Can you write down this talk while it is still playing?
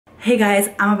Hey guys,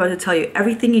 I'm about to tell you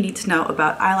everything you need to know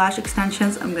about eyelash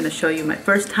extensions. I'm going to show you my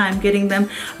first time getting them.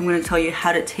 I'm going to tell you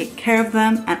how to take care of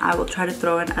them, and I will try to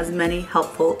throw in as many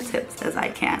helpful tips as I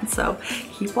can. So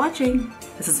keep watching.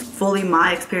 This is fully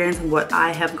my experience and what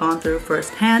I have gone through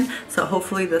firsthand. So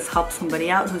hopefully this helps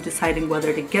somebody out who's deciding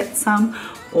whether to get some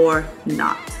or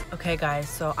not. Okay guys,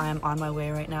 so I'm on my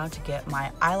way right now to get my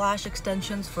eyelash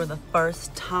extensions for the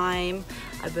first time.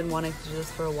 I've been wanting to do this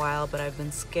for a while, but I've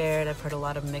been scared. I've heard a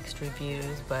lot of mixed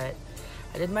reviews, but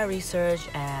I did my research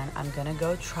and I'm gonna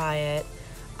go try it.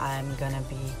 I'm gonna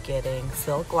be getting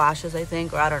silk lashes, I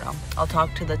think, or I don't know. I'll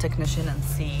talk to the technician and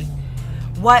see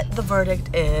what the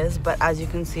verdict is, but as you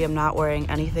can see, I'm not wearing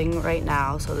anything right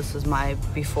now, so this is my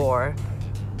before.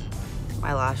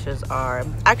 My lashes are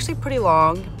actually pretty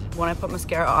long. When I put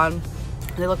mascara on,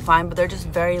 they look fine, but they're just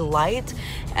very light,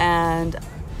 and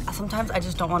sometimes I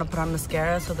just don't want to put on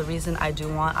mascara. So the reason I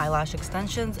do want eyelash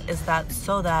extensions is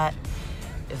so that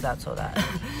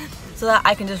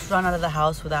I can just run out of the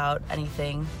house without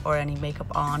anything or any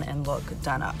makeup on and look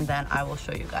done up. And then I will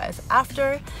show you guys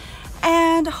after,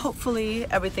 and hopefully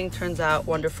everything turns out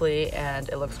wonderfully and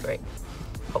it looks great.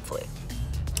 Hopefully,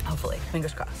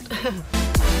 fingers crossed.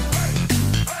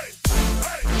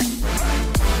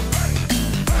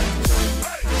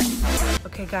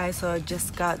 Okay guys, so I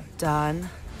just got done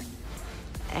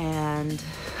and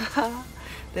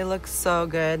they look so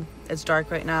good. It's dark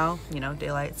right now, you know,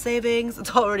 daylight savings.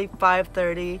 It's already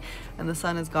 5:30 and the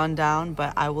sun has gone down,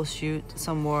 but I will shoot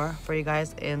some more for you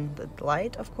guys in the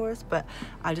light, of course, but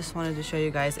I just wanted to show you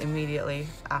guys immediately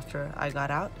after I got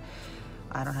out.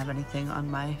 I don't have anything on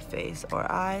my face or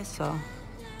eyes, so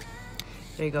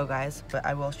there you go guys, but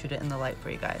I will shoot it in the light for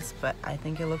you guys. But I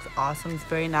think it looks awesome. It's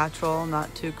very natural,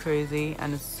 not too crazy,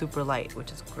 and it's super light,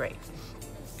 which is great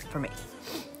for me.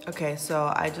 Okay,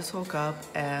 so I just woke up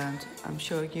and I'm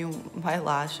showing you my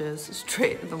lashes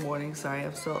straight in the morning. Sorry,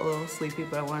 I'm still a little sleepy,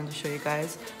 but I wanted to show you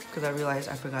guys because I realized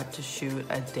I forgot to shoot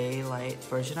a daylight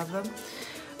version of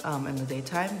them in the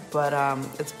daytime. But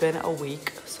it's been a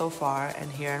week so far, and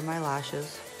here are my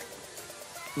lashes.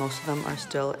 Most of them are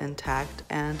still intact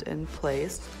and in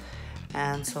place,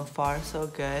 and so far so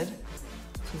good.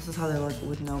 So this is how they look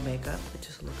with no makeup. It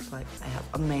just looks like I have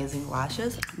amazing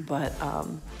lashes, but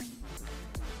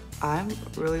I'm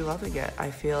really loving it. I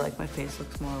feel like my face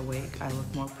looks more awake. I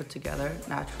look more put together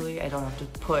naturally. I don't have to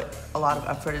put a lot of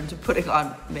effort into putting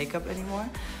on makeup anymore,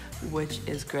 which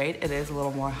is great. It is a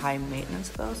little more high maintenance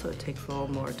though, so it takes a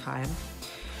little more time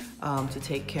to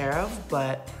take care of,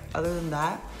 but other than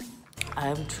that,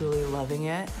 I'm truly loving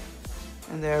it,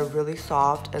 and they're really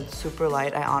soft and super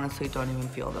light. I honestly don't even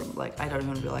feel them. Like, I don't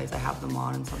even realize I have them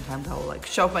on, and sometimes I will like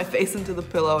shove my face into the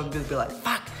pillow and be like,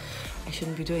 fuck, I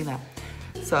shouldn't be doing that.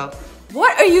 So,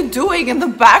 what are you doing in the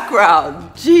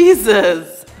background?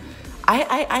 Jesus.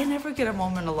 I never get a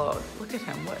moment alone. Look at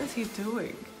him, what is he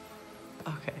doing?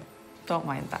 Okay, don't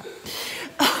mind that.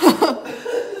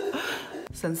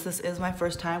 Since this is my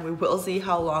first time, we will see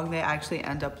how long they actually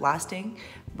end up lasting,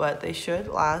 but they should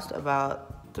last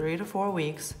about 3 to 4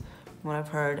 weeks from what I've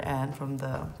heard and from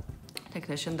the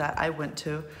technician that I went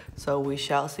to. So we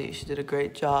shall see. She did a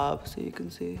great job, so you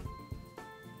can see.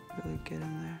 Really get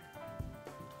in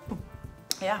there.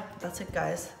 Yeah, that's it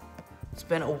guys. It's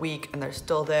been a week and they're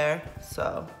still there,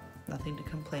 so nothing to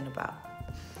complain about.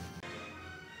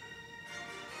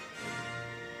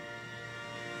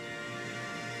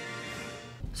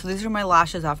 So these are my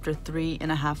lashes after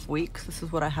 3.5 weeks. This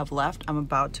is what I have left. I'm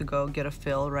about to go get a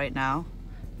fill right now.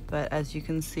 But as you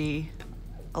can see,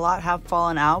 a lot have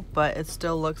fallen out, but it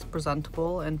still looks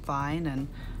presentable and fine and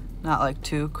not like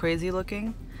too crazy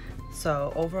looking.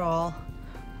 So overall,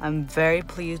 I'm very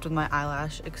pleased with my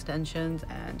eyelash extensions,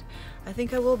 and I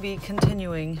think I will be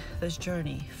continuing this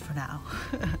journey for now.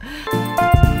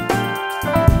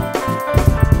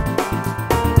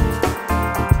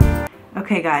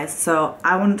 Okay guys, so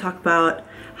I want to talk about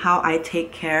how I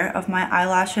take care of my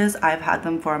eyelashes. I've had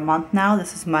them for a month now.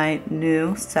 This is my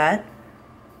new set,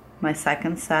 my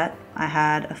second set. I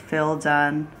had a fill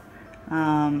done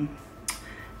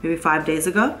maybe 5 days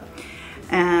ago.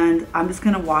 And I'm just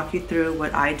gonna walk you through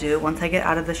what I do. Once I get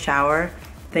out of the shower,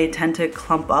 they tend to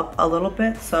clump up a little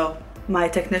bit. So my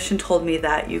technician told me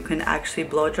that you can actually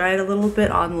blow dry it a little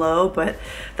bit on low, but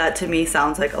that to me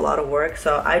sounds like a lot of work.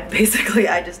 So I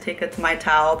just take it to my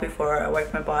towel before I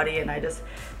wipe my body, and I just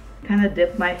kind of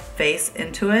dip my face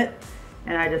into it,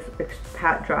 and I just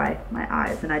pat dry my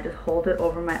eyes, and I just hold it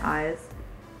over my eyes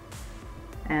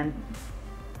and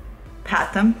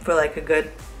pat them for like a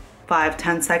good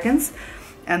 5-10 seconds,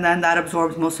 and then that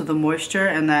absorbs most of the moisture.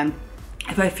 And then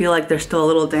if I feel like they're still a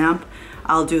little damp,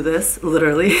 I'll do this,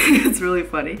 literally. It's really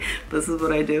funny. This is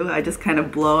what I do. I just kind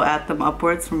of blow at them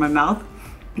upwards from my mouth,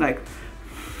 like,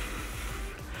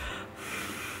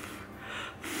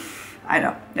 I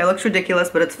know, it looks ridiculous,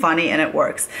 but it's funny and it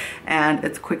works. And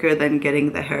it's quicker than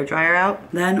getting the hairdryer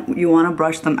out. Then you wanna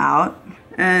brush them out.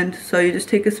 And so you just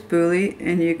take a spoolie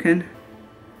and you can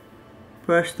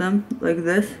brush them like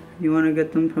this. You wanna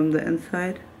get them from the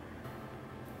inside.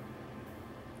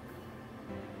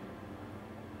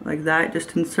 Like that,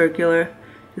 just in circular.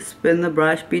 Just spin the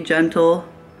brush, be gentle,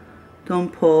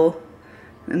 don't pull.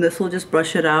 And this will just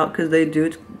brush it out because they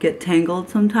do get tangled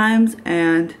sometimes.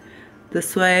 And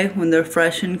this way, when they're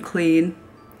fresh and clean,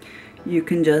 you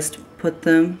can just put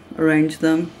them, arrange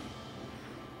them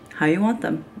how you want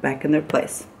them back in their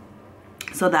place.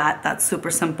 So that's super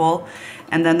simple.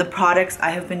 And then the products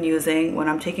I have been using when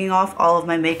I'm taking off all of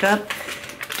my makeup,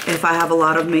 if I have a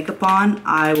lot of makeup on,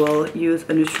 I will use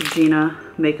a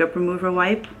Neutrogena makeup remover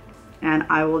wipe, and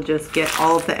I will just get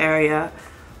all of the area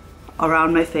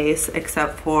around my face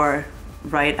except for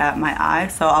right at my eye.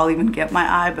 So I'll even get my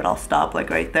eye, but I'll stop like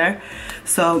right there.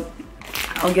 So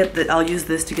I'll use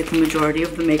this to get the majority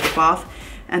of the makeup off.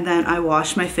 And then I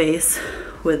wash my face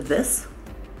with this,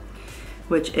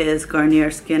 which is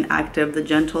Garnier Skin Active, the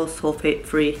Gentle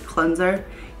Sulfate-Free Cleanser.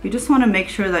 You just want to make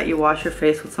sure that you wash your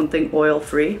face with something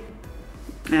oil-free.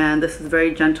 And this is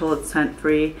very gentle, it's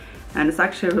scent-free, and it's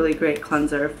actually a really great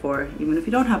cleanser for even if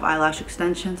you don't have eyelash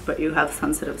extensions, but you have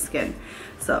sensitive skin.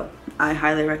 So I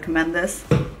highly recommend this.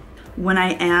 When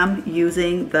I am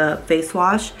using the face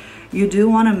wash, you do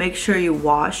want to make sure you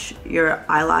wash your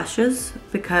eyelashes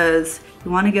because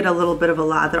you want to get a little bit of a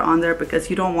lather on there because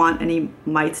you don't want any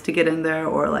mites to get in there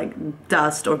or like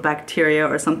dust or bacteria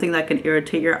or something that can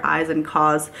irritate your eyes and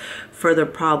cause further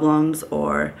problems,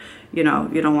 or you know,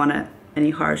 you don't want any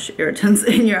harsh irritants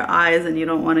in your eyes and you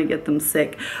don't want to get them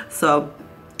sick. So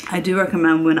I do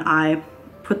recommend when I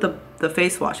put the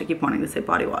face wash, I keep wanting to say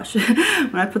body wash,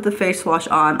 when I put the face wash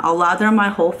on, I'll lather my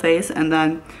whole face and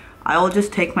then I will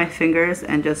just take my fingers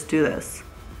and just do this.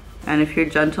 And if you're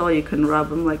gentle, you can rub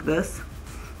them like this.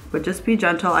 But just be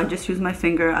gentle. I just use my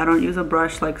finger. I don't use a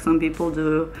brush like some people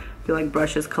do. I feel like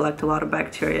brushes collect a lot of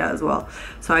bacteria as well.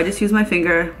 So I just use my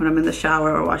finger when I'm in the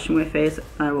shower or washing my face.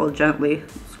 And I will gently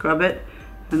scrub it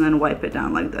and then wipe it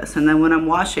down like this. And then when I'm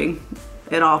washing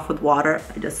it off with water,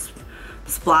 I just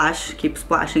splash, keep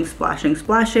splashing, splashing,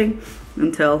 splashing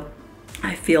until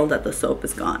I feel that the soap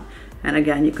is gone. And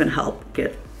again, you can help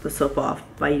get the soap off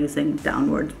by using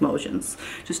downward motions.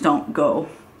 Just don't go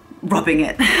rubbing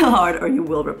it hard or you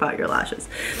will rip out your lashes.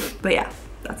 But yeah,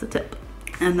 that's a tip.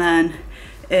 And then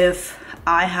if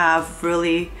I've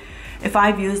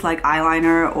used like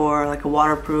eyeliner or like a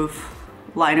waterproof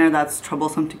liner that's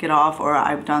troublesome to get off, or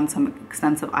I've done some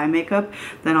extensive eye makeup,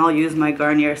 then I'll use my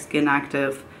Garnier Skin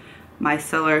Active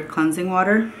Micellar Cleansing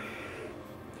Water,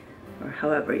 or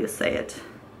however you say it.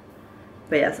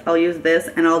 But yes, I'll use this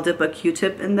and I'll dip a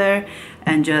Q-tip in there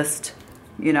and just,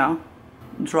 you know,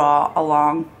 draw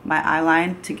along my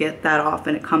eyeline to get that off,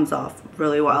 and it comes off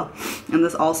really well. And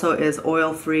this also is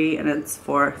oil-free and it's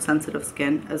for sensitive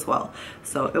skin as well.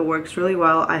 So it works really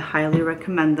well. I highly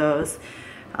recommend those.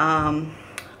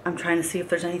 I'm trying to see if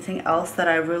there's anything else that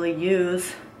I really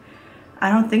use. I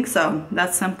don't think so.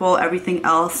 That's simple. Everything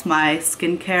else, my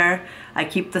skincare, I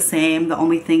keep the same. The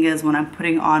only thing is when I'm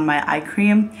putting on my eye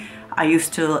cream, I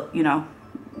used to, you know,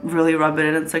 really rub it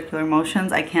in circular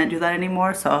motions. I can't do that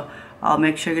anymore, so I'll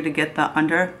make sure to get the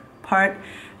under part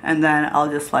and then I'll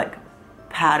just like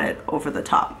pat it over the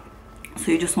top.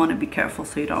 So you just want to be careful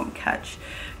so you don't catch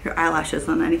your eyelashes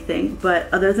on anything.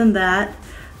 But other than that,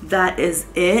 that is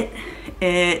it.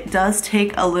 It does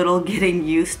take a little getting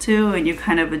used to, and you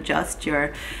kind of adjust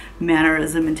your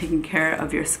mannerism and taking care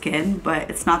of your skin, but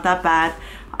it's not that bad.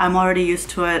 I'm already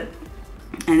used to it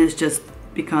and it's just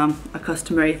become a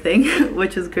customary thing,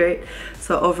 which is great.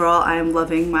 So overall, I am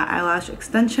loving my eyelash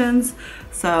extensions.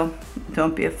 So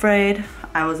don't be afraid.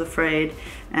 I was afraid,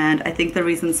 and I think the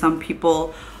reason some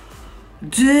people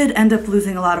did end up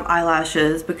losing a lot of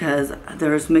eyelashes because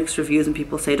there's mixed reviews and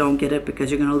people say don't get it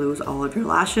because you're gonna lose all of your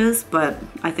lashes, but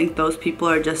I think those people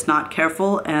are just not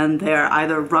careful and they're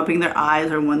either rubbing their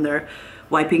eyes or when they're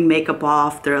wiping makeup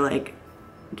off, they're like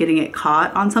getting it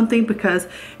caught on something, because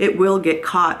it will get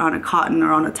caught on a cotton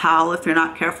or on a towel if you're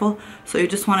not careful. So you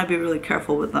just want to be really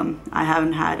careful with them. I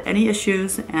haven't had any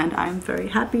issues and I'm very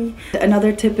happy.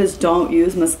 Another tip is don't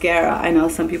use mascara. I know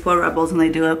some people are rebels and they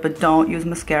do it, but don't use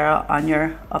mascara on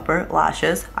your upper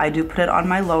lashes. I do put it on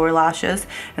my lower lashes,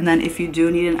 and then if you do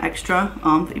need an extra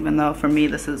oomph, even though for me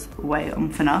this is way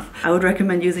oomph enough, I would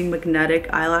recommend using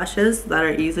magnetic eyelashes that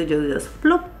are easy to just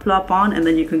plop on, and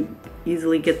then you can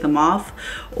easily get them off,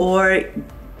 or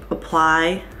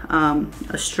apply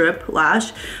a strip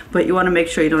lash, but you want to make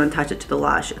sure you don't attach it to the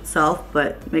lash itself,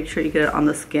 but make sure you get it on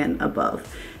the skin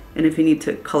above. And if you need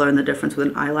to color in the difference with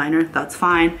an eyeliner, that's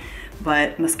fine.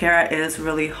 But mascara is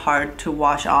really hard to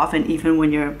wash off, and even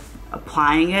when you're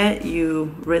applying it,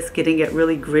 you risk getting it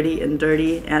really gritty and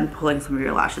dirty and pulling some of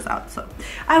your lashes out. So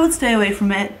I would stay away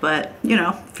from it, but you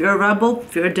know, if you're a rebel,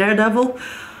 if you're a daredevil,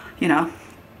 you know,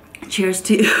 cheers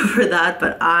to you for that.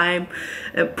 But I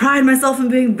pride myself in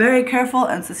being very careful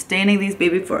and sustaining these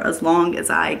baby for as long as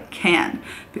I can,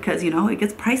 because you know, it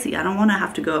gets pricey. I don't want to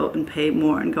have to go and pay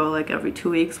more and go like every 2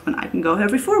 weeks when I can go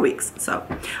every 4 weeks. So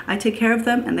I take care of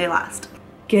them and they last.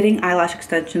 Getting eyelash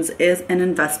extensions is an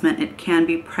investment. It can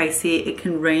be pricey. It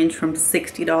can range from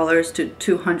 $60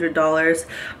 to $200.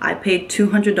 I paid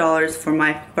 $200 for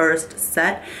my first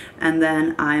set, and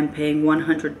then I'm paying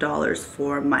 $100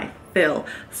 for my fill.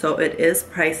 So it is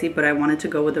pricey, but I wanted to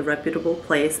go with a reputable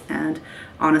place, and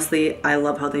honestly, I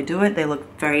love how they do it. They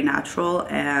look very natural,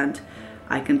 and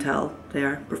I can tell they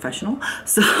are professional.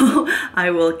 So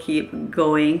I will keep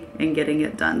going and getting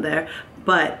it done there.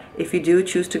 But if you do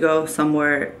choose to go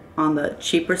somewhere on the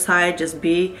cheaper side, just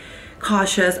be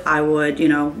cautious. I would, you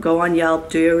know, go on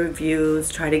Yelp, do your reviews,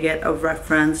 try to get a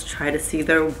reference, try to see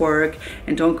their work,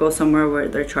 and don't go somewhere where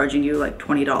they're charging you like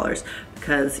 $20,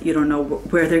 because you don't know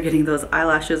where they're getting those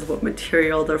eyelashes, what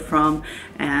material they're from,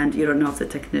 and you don't know if the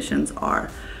technicians are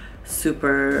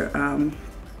super,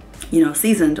 you know,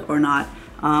 seasoned or not.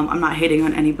 I'm not hating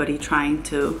on anybody trying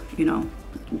to, you know,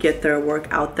 get their work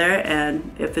out there,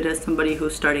 and if it is somebody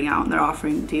who's starting out and they're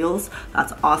offering deals,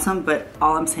 that's awesome. But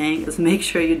all I'm saying is make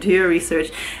sure you do your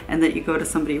research and that you go to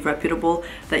somebody reputable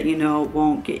that you know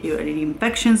won't get you any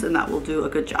infections and that will do a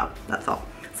good job. That's all.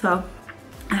 So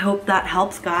I hope that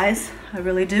helps, guys. I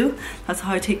really do. That's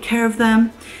how I take care of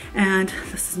them. And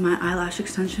this is my eyelash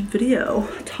extension video.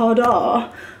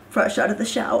 Ta-da! Fresh out of the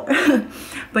shower.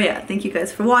 But yeah, thank you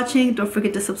guys for watching. Don't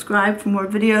forget to subscribe for more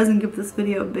videos and give this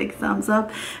video a big thumbs up.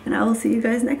 And I will see you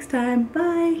guys next time.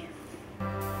 Bye!